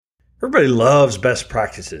Everybody loves best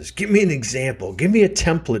practices. Give me an example. Give me a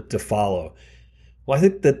template to follow. Well, I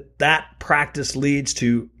think that practice leads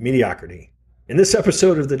to mediocrity. In this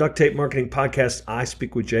episode of the Duct Tape Marketing Podcast, I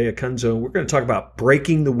speak with Jay Acunzo. We're going to talk about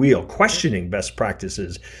breaking the wheel, questioning best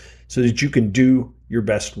practices so that you can do your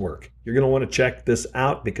best work. You're going to want to check this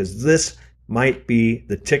out because this might be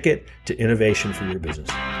the ticket to innovation for your business.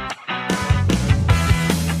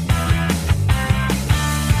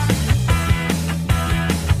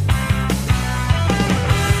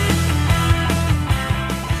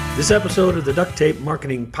 This episode of the Duct Tape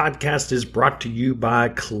Marketing Podcast is brought to you by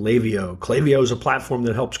Klaviyo. Klaviyo is a platform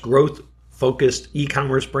that helps growth-focused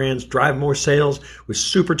e-commerce brands drive more sales with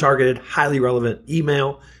super targeted, highly relevant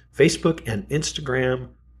email, Facebook, and Instagram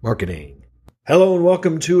marketing. Hello and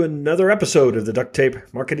welcome to another episode of the Duct Tape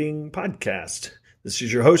Marketing Podcast. This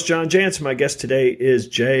is your host, John Jantsch. My guest today is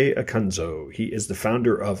Jay Acunzo. He is the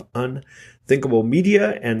founder of Unthinkable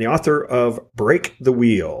Media and the author of Break the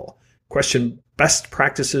Wheel. Question best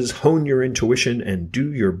practices, hone your intuition, and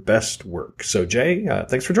do your best work. So Jay,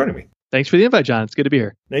 thanks for joining me. Thanks for the invite, John. It's good to be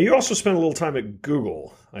here. Now, you also spent a little time at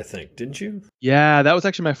Google, I think, didn't you? Yeah, that was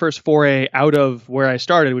actually my first foray out of where I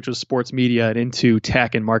started, which was sports media and into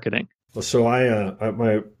tech and marketing. Well, so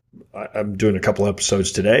I'm doing a couple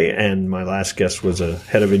episodes today, and my last guest was a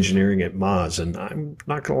head of engineering at Moz, and I'm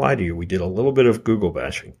not going to lie to you, we did a little bit of Google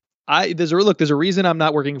bashing. There's a reason I'm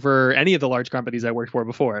not working for any of the large companies I worked for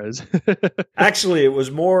before. Actually, it was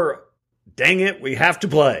more, dang it, we have to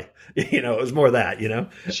play. It was more that,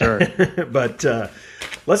 Sure. But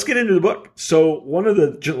let's get into the book. So one of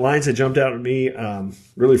the lines that jumped out at me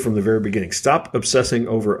really from the very beginning, stop obsessing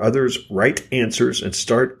over others' right answers and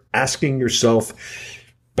start asking yourself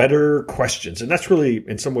better questions. And that's really,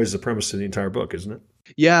 in some ways, the premise of the entire book, isn't it?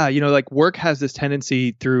 Yeah, work has this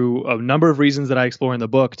tendency through a number of reasons that I explore in the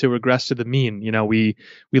book to regress to the mean. We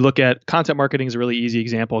look at content marketing is a really easy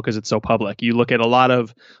example because it's so public. You look at a lot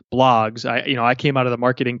of blogs. I came out of the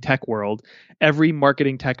marketing tech world. Every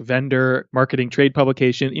marketing tech vendor, marketing trade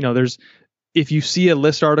publication, if you see a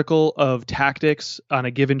list article of tactics on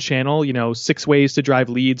a given channel, 6 ways to drive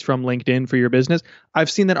leads from LinkedIn for your business,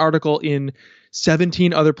 I've seen that article in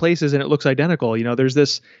 17 other places and it looks identical. There's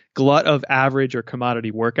this glut of average or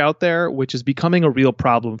commodity work out there, which is becoming a real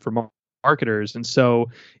problem for marketers. And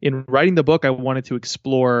so in writing the book, I wanted to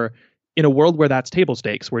explore, in a world where that's table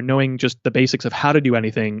stakes, where knowing just the basics of how to do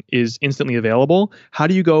anything is instantly available, how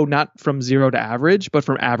do you go not from 0 to average, but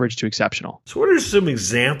from average to exceptional? So what are some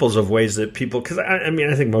examples of ways that people, because I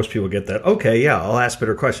think most people get that, okay, yeah, I'll ask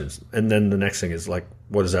better questions. And then the next thing is like,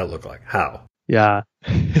 what does that look like? How? Yeah.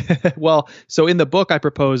 Well, so in the book, I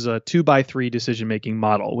propose a 2x3 decision-making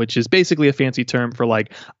model, which is basically a fancy term for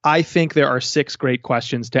I think there are 6 great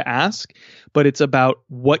questions to ask, but it's about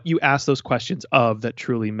what you ask those questions of that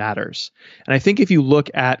truly matters. And I think if you look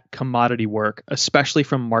at commodity work, especially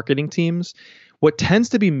from marketing teams, what tends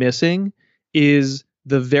to be missing is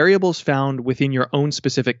the variables found within your own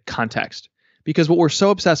specific context. Because what we're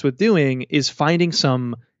so obsessed with doing is finding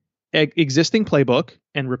some existing playbook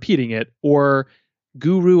and repeating it, or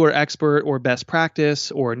guru or expert or best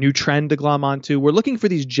practice or new trend to glom onto. We're looking for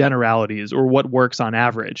these generalities or what works on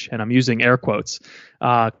average. And I'm using air quotes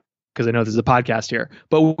because I know this is a podcast here.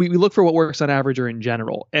 But we look for what works on average or in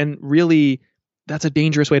general. And really, that's a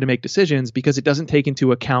dangerous way to make decisions because it doesn't take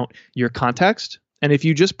into account your context. And if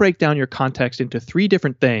you just break down your context into 3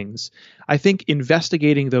 different things, I think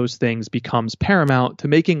investigating those things becomes paramount to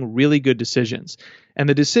making really good decisions. And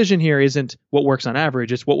the decision here isn't what works on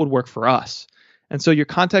average, it's what would work for us. And so your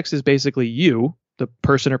context is basically you, the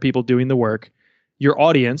person or people doing the work, your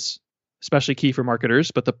audience, especially key for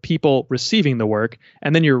marketers, but the people receiving the work,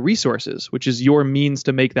 and then your resources, which is your means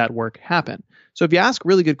to make that work happen. So if you ask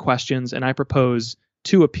really good questions, and I propose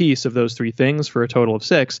 2 apiece of those 3 things for a total of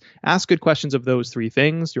 6, ask good questions of those 3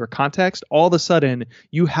 things, your context, all of a sudden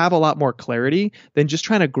you have a lot more clarity than just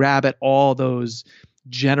trying to grab at all those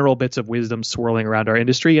general bits of wisdom swirling around our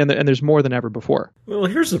industry. And there's more than ever before. Well,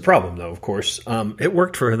 here's the problem, though, of course. It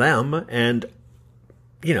worked for them, and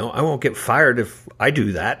I won't get fired if I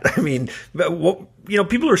do that.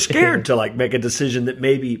 People are scared to make a decision that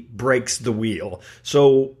maybe breaks the wheel.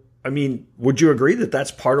 So, would you agree that that's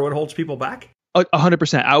part of what holds people back?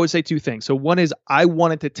 100%. I would say 2 things. So one is I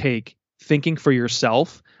wanted to take thinking for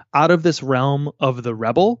yourself out of this realm of the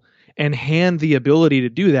rebel and hand the ability to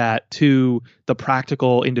do that to the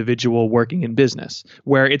practical individual working in business,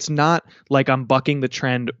 where it's not like I'm bucking the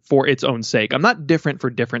trend for its own sake. I'm not different for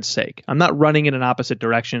different sake. I'm not running in an opposite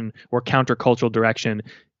direction or countercultural direction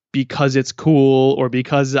because it's cool or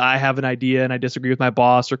because I have an idea and I disagree with my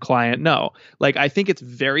boss or client. No, like I think it's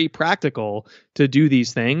very practical to do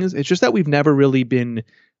these things. It's just that we've never really been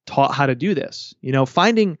taught how to do this.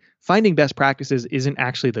 Finding best practices isn't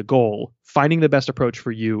actually the goal. Finding the best approach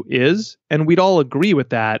for you is, and we'd all agree with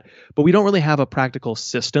that, but we don't really have a practical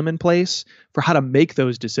system in place for how to make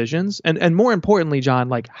those decisions. And more importantly, John,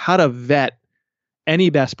 like how to vet any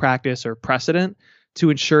best practice or precedent to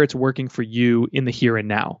ensure it's working for you in the here and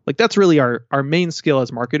now. Like that's really our main skill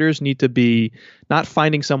as marketers need to be not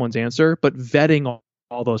finding someone's answer, but vetting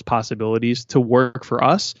all those possibilities to work for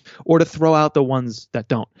us or to throw out the ones that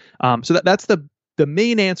don't. So that's the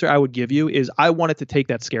main answer I would give you is I wanted to take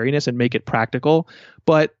that scariness and make it practical.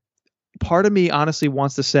 But part of me honestly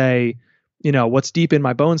wants to say, what's deep in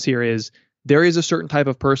my bones here is there is a certain type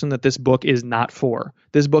of person that this book is not for.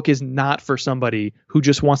 This book is not for somebody who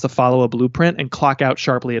just wants to follow a blueprint and clock out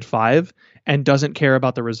sharply at 5 and doesn't care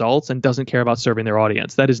about the results and doesn't care about serving their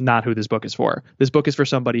audience. That is not who this book is for. This book is for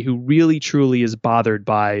somebody who really, truly is bothered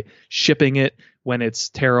by shipping it when it's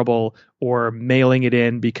terrible or mailing it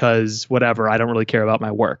in because whatever, I don't really care about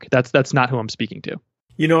my work. That's not who I'm speaking to.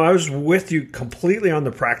 I was with you completely on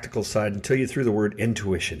the practical side until you threw the word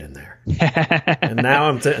intuition in there. And now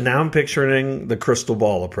I'm picturing the crystal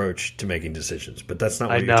ball approach to making decisions. But that's not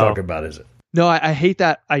what you're talking about, is it? No, I hate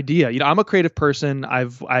that idea. I'm a creative person.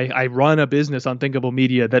 I run a business on Thinkable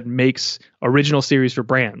Media that makes original series for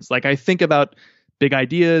brands. Like I think about big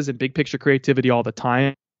ideas and big picture creativity all the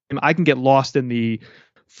time. I can get lost in the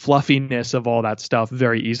fluffiness of all that stuff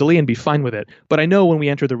very easily and be fine with it. But I know when we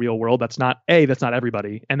enter the real world, that's not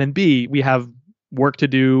everybody. And then B, we have work to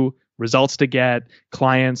do, results to get,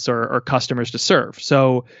 clients or customers to serve.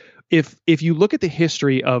 So if you look at the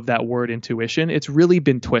history of that word intuition, it's really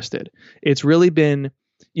been twisted. It's really been,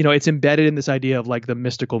 it's embedded in this idea of like the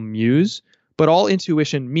mystical muse. But all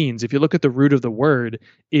intuition means, if you look at the root of the word,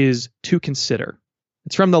 is to consider.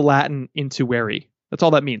 It's from the Latin intuere. That's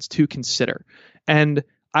all that means, to consider. And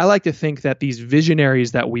I like to think that these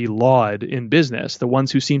visionaries that we laud in business, the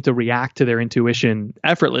ones who seem to react to their intuition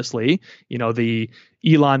effortlessly, the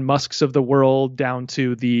Elon Musks of the world down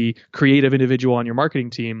to the creative individual on your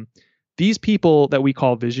marketing team, these people that we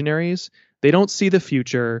call visionaries, they don't see the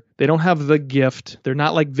future. They don't have the gift. They're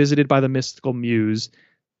not like visited by the mystical muse.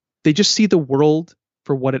 They just see the world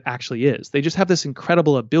for what it actually is. They just have this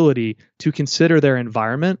incredible ability to consider their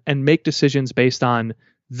environment and make decisions based on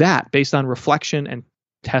reflection and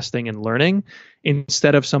testing and learning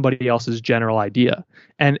instead of somebody else's general idea.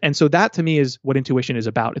 And so that to me is what intuition is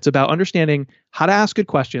about. It's about understanding how to ask good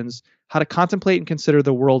questions, how to contemplate and consider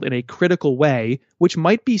the world in a critical way, which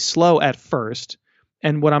might be slow at first.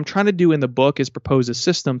 And what I'm trying to do in the book is propose a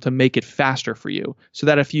system to make it faster for you so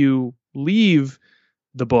that if you leave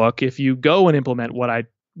the book, if you go and implement what I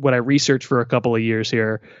researched for a couple of years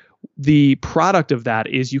here, the product of that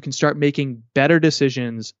is you can start making better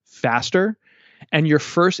decisions faster. And your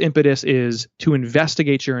first impetus is to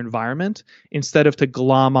investigate your environment instead of to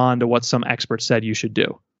glom on to what some expert said you should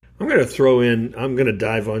do. I'm going to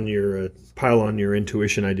dive on pile on your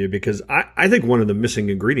intuition idea, because I think one of the missing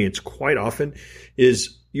ingredients quite often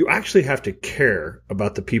is you actually have to care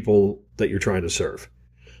about the people that you're trying to serve.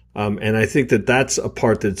 And I think that's a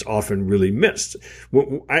part that's often really missed.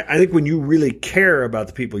 I think when you really care about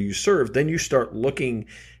the people you serve, then you start looking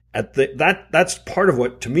at that's part of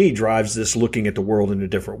what to me drives this looking at the world in a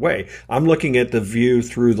different way. I'm looking at the view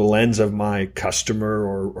through the lens of my customer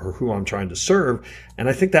or who I'm trying to serve. And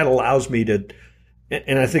I think that allows me to,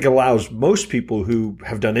 and I think allows most people who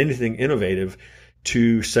have done anything innovative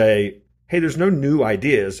to say, hey, there's no new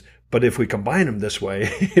ideas, but if we combine them this way,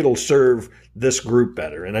 it'll serve this group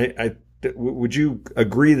better. And would you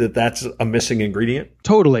agree that that's a missing ingredient?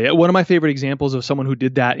 Totally. One of my favorite examples of someone who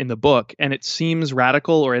did that in the book, and it seems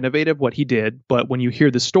radical or innovative what he did, but when you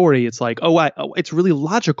hear the story, it's like, it's really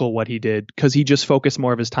logical what he did because he just focused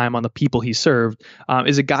more of his time on the people he served,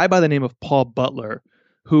 is a guy by the name of Paul Butler,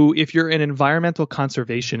 who, if you're an environmental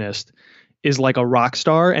conservationist, is like a rock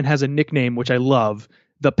star and has a nickname, which I love,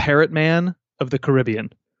 the Parrot Man of the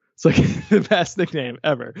Caribbean. It's like the best nickname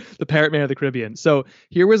ever, the Parrot Man of the Caribbean. So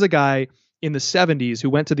here was a guy in the 70s who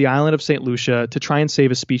went to the island of St. Lucia to try and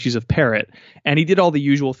save a species of parrot. And he did all the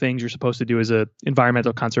usual things you're supposed to do as an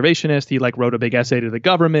environmental conservationist. He wrote a big essay to the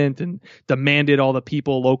government and demanded all the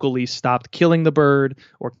people locally stopped killing the bird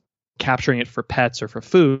or capturing it for pets or for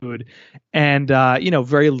food. And,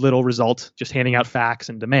 very little result, just handing out facts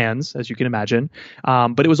and demands, as you can imagine.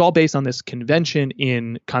 But it was all based on this convention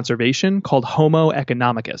in conservation called Homo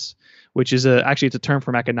economicus, which is actually it's a term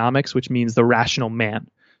from economics, which means the rational man.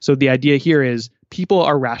 So the idea here is people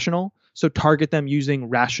are rational. So target them using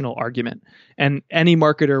rational argument. And any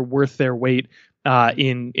marketer worth their weight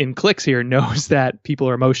in clicks here knows that people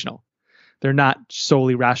are emotional. They're not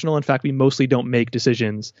solely rational. In fact, we mostly don't make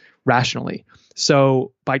decisions rationally.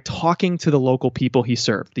 So by talking to the local people he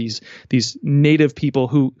served, these native people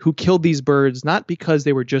who killed these birds, not because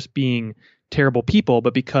they were just being terrible people,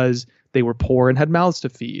 but because they were poor and had mouths to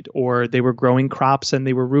feed, or they were growing crops and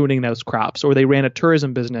they were ruining those crops, or they ran a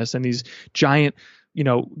tourism business and these giant,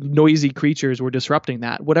 noisy creatures were disrupting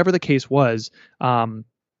that. Whatever the case was,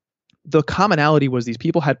 the commonality was these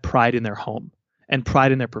people had pride in their home and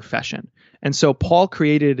pride in their profession. And so Paul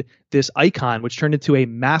created this icon, which turned into a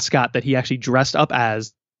mascot that he actually dressed up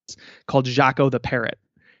as, called Jacko the parrot.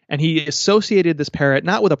 And he associated this parrot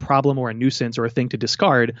not with a problem or a nuisance or a thing to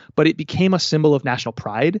discard, but it became a symbol of national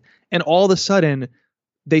pride. And all of a sudden,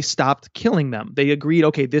 they stopped killing them. They agreed,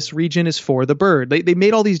 okay, this region is for the bird. They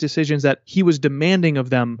made all these decisions that he was demanding of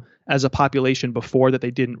them as a population before that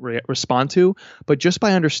they didn't respond to. But just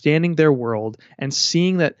by understanding their world and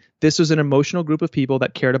seeing that this was an emotional group of people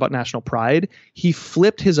that cared about national pride, he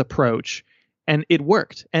flipped his approach and it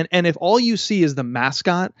worked. And if all you see is the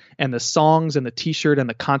mascot and the songs and the t-shirt and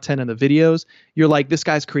the content and the videos, you're like, this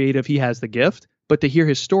guy's creative, he has the gift. But to hear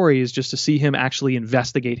his story is just to see him actually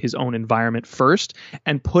investigate his own environment first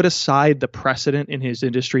and put aside the precedent in his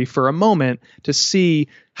industry for a moment to see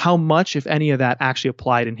how much, if any of that, actually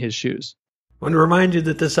applied in his shoes. I want to remind you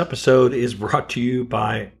that this episode is brought to you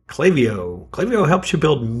by Klaviyo. Klaviyo helps you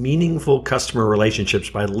build meaningful customer relationships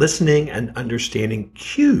by listening and understanding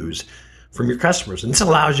cues from your customers. And this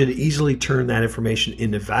allows you to easily turn that information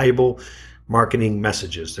into valuable marketing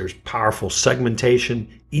messages. There's powerful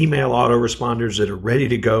segmentation, email autoresponders that are ready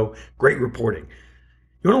to go, great reporting.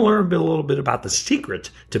 You want to learn a little bit about the secret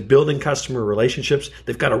to building customer relationships?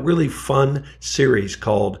 They've got a really fun series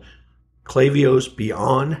called Klaviyo's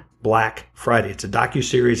Beyond Black Friday. It's a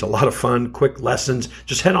docuseries, a lot of fun, quick lessons.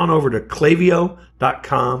 Just head on over to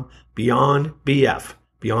klaviyo.com, Beyond BF,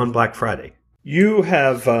 Beyond Black Friday. You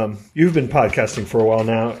have you've been podcasting for a while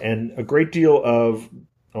now, and a great deal of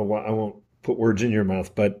I won't put words in your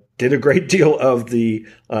mouth, but did a great deal of the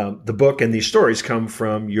book and these stories come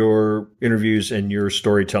from your interviews and your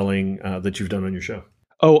storytelling that you've done on your show.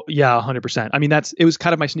 Oh, yeah, 100%. I mean, it was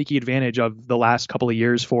kind of my sneaky advantage of the last couple of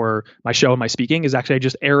years for my show and my speaking is actually I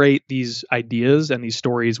just aerate these ideas and these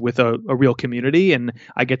stories with a real community, and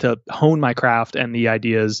I get to hone my craft and the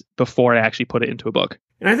ideas before I actually put it into a book.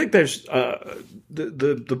 And I think there's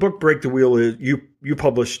the book Break the Wheel is you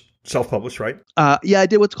published, self-published, right? Yeah, I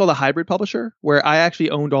did what's called a hybrid publisher, where I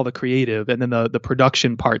actually owned all the creative, and then the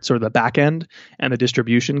production parts or the back end and the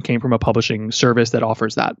distribution came from a publishing service that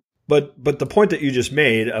offers that. But the point that you just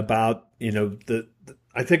made about,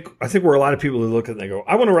 I think where a lot of people who look at it, they go,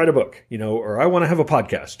 I want to write a book, or I want to have a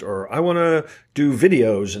podcast, or I want to do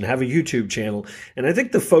videos and have a YouTube channel. And I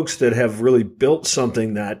think the folks that have really built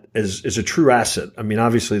something that is a true asset. I mean,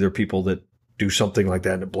 obviously there are people that do something like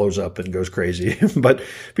that and it blows up and goes crazy, but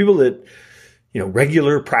people that,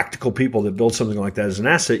 regular practical people that build something like that as an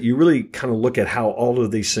asset, you really kind of look at how all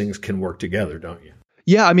of these things can work together, don't you?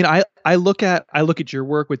 Yeah, I mean, I look at your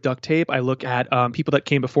work with Duct Tape. I look at people that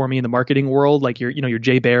came before me in the marketing world, like your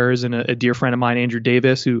Jay Bears and a dear friend of mine, Andrew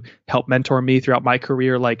Davis, who helped mentor me throughout my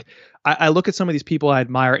career. Like, I look at some of these people I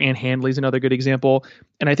admire. Ann Handley's another good example,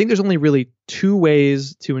 and I think there's only really two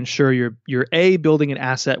ways to ensure you're A, building an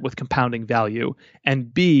asset with compounding value,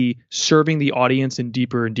 and B, serving the audience in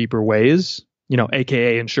deeper and deeper ways.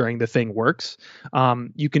 AKA ensuring the thing works.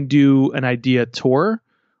 You can do an idea tour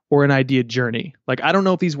or an idea journey. Like, I don't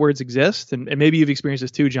know if these words exist, and maybe you've experienced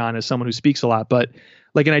this too, John, as someone who speaks a lot, but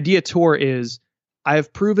like an idea tour is,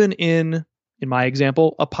 I've proven in my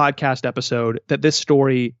example, a podcast episode, that this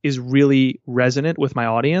story is really resonant with my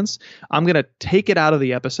audience. I'm going to take it out of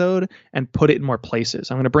the episode and put it in more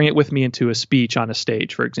places. I'm going to bring it with me into a speech on a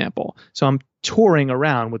stage, for example. So I'm touring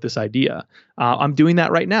around with this idea. I'm doing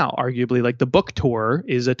that right now. Arguably, like the book tour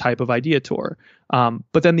is a type of idea tour.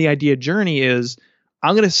 But then the idea journey is,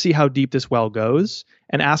 I'm going to see how deep this well goes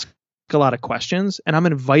and ask a lot of questions. And I'm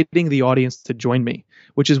inviting the audience to join me,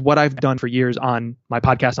 which is what I've done for years on my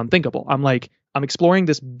podcast, Unthinkable. I'm exploring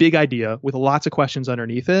this big idea with lots of questions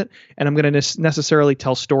underneath it. And I'm going to necessarily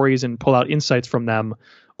tell stories and pull out insights from them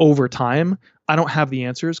over time. I don't have the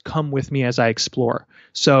answers. Come with me as I explore.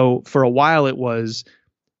 So for a while it was,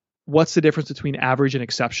 what's the difference between average and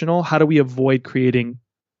exceptional? How do we avoid creating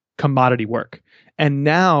commodity work? And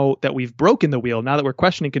now that we've broken the wheel, now that we're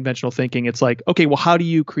questioning conventional thinking, it's like, okay, well, how do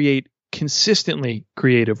you create consistently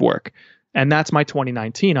creative work? And that's my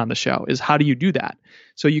 2019 on the show, is how do you do that?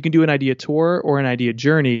 So you can do an idea tour or an idea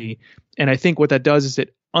journey. And I think what that does is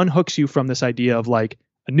it unhooks you from this idea of like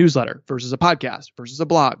a newsletter versus a podcast versus a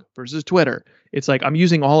blog versus Twitter. It's like I'm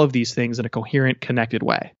using all of these things in a coherent, connected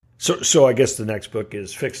way. So I guess the next book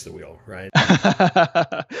is Fix the Wheel, right?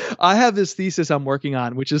 I have this thesis I'm working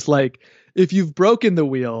on, which is like, if you've broken the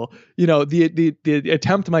wheel, the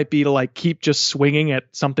attempt might be to like keep just swinging at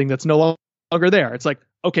something that's no longer there. It's like,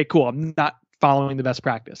 okay, cool. I'm not following the best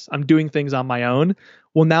practice. I'm doing things on my own.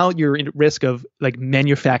 Well, now you're at risk of like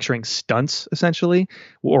manufacturing stunts, essentially,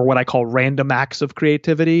 or what I call random acts of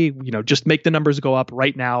creativity. Just make the numbers go up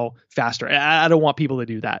right now faster. I don't want people to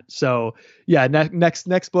do that. So yeah,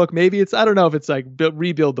 next book, maybe I don't know if it's like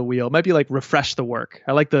rebuild the wheel. It might be like refresh the work.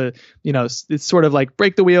 I like it's sort of like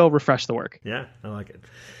break the wheel, refresh the work. Yeah, I like it.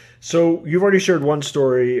 So you've already shared one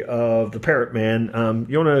story of the Parrot Man.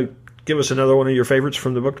 You want to give us another one of your favorites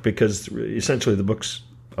from the book, because essentially the book's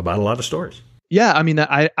about a lot of stories. Yeah, I mean,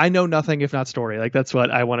 I know nothing if not story. Like that's what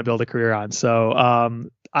I want to build a career on. So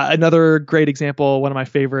another great example, one of my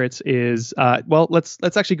favorites is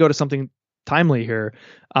let's actually go to something timely here,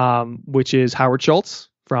 which is Howard Schultz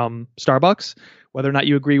from Starbucks. Whether or not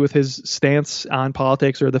you agree with his stance on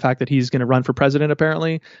politics or the fact that he's going to run for president,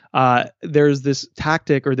 apparently, there's this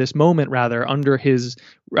tactic, or this moment rather, under his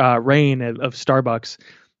reign of Starbucks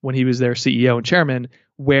when he was their CEO and chairman,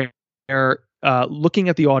 where looking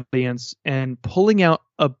at the audience and pulling out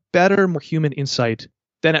a better, more human insight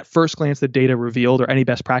than at first glance the data revealed or any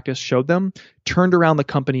best practice showed them, turned around the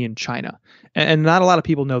company in China. And not a lot of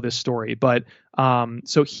people know this story, but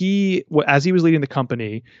so as he was leading the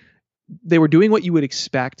company, they were doing what you would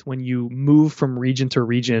expect when you move from region to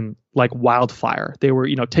region like wildfire. They were,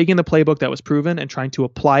 taking the playbook that was proven and trying to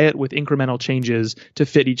apply it with incremental changes to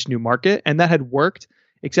fit each new market. And that had worked,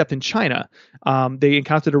 except in China. They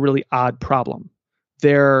encountered a really odd problem.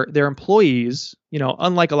 Their employees,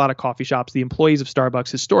 unlike a lot of coffee shops, the employees of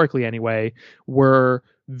Starbucks historically anyway, were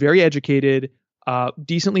very educated,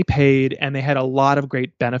 decently paid, and they had a lot of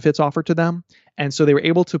great benefits offered to them. And so they were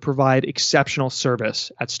able to provide exceptional service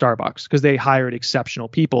at Starbucks because they hired exceptional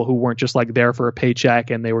people who weren't just like there for a paycheck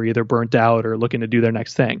and they were either burnt out or looking to do their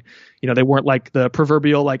next thing. They weren't like the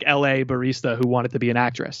proverbial like LA barista who wanted to be an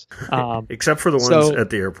actress. Except for the ones at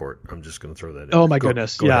the airport. I'm just going to throw that in. Oh my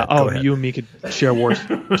goodness. Yeah. Ahead. You and me could share war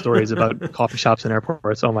stories about coffee shops and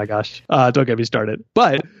airports. Oh my gosh. Don't get me started.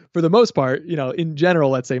 But for the most part, in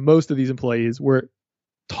general, let's say most of these employees were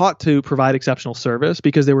taught to provide exceptional service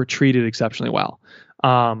because they were treated exceptionally well.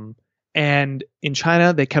 And in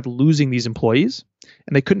China, they kept losing these employees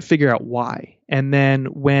and they couldn't figure out why. And then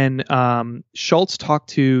when Schultz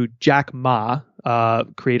talked to Jack Ma,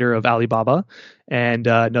 creator of Alibaba, and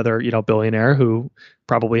another billionaire who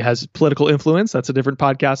probably has political influence, that's a different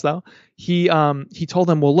podcast though, he told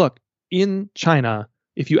them, well, look, in China,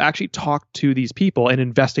 if you actually talked to these people and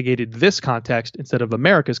investigated this context instead of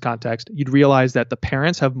America's context, you'd realize that the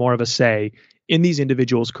parents have more of a say in these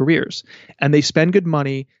individuals' careers. And they spend good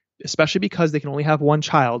money, especially because they can only have one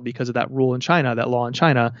child because of that rule in China, that law in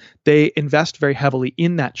China. They invest very heavily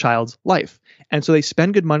in that child's life. And so they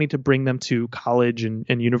spend good money to bring them to college and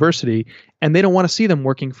university. And they don't want to see them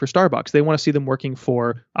working for Starbucks. They want to see them working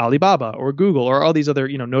for Alibaba or Google or all these other,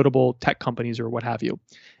 notable tech companies or what have you.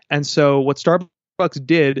 And so what Starbucks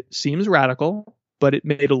did seems radical, but it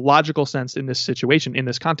made a logical sense in this situation, in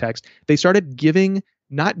this context. They started giving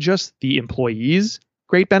not just the employees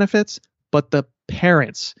great benefits, but the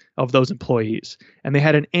parents of those employees. And they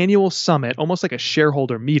had an annual summit, almost like a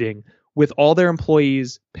shareholder meeting, with all their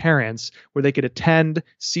employees' parents, where they could attend,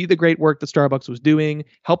 see the great work that Starbucks was doing,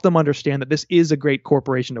 help them understand that this is a great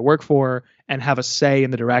corporation to work for, and have a say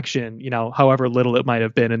in the direction, however little it might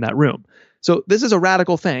have been in that room. So this is a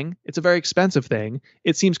radical thing. It's a very expensive thing.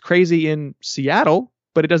 It seems crazy in Seattle,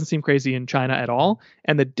 but it doesn't seem crazy in China at all.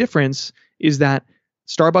 And the difference is that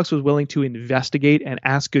Starbucks was willing to investigate and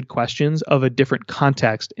ask good questions of a different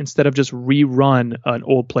context instead of just rerun an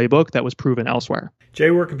old playbook that was proven elsewhere. Jay,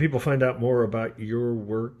 where can people find out more about your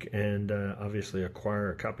work and obviously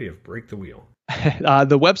acquire a copy of Break the Wheel?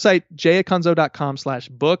 The website,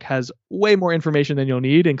 jayakunzo.com/book, has way more information than you'll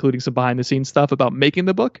need, including some behind the scenes stuff about making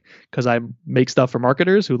the book, because I make stuff for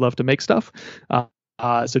marketers who love to make stuff. So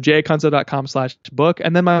jayakunzo.com/book.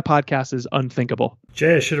 And then my podcast is Unthinkable.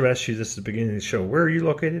 Jay, I should have asked you this at the beginning of the show. Where are you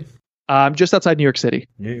located? I'm just outside New York City.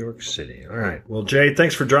 New York City. All right. Well, Jay,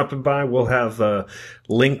 thanks for dropping by. We'll have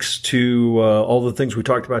links to all the things we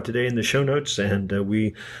talked about today in the show notes, and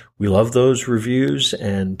we love those reviews.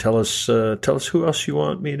 And tell us who else you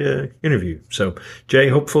want me to interview. So, Jay,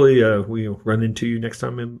 hopefully we'll run into you next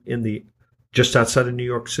time in the just outside of New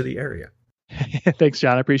York City area. Thanks,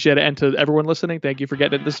 John. I appreciate it. And to everyone listening, thank you for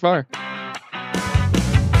getting it this far.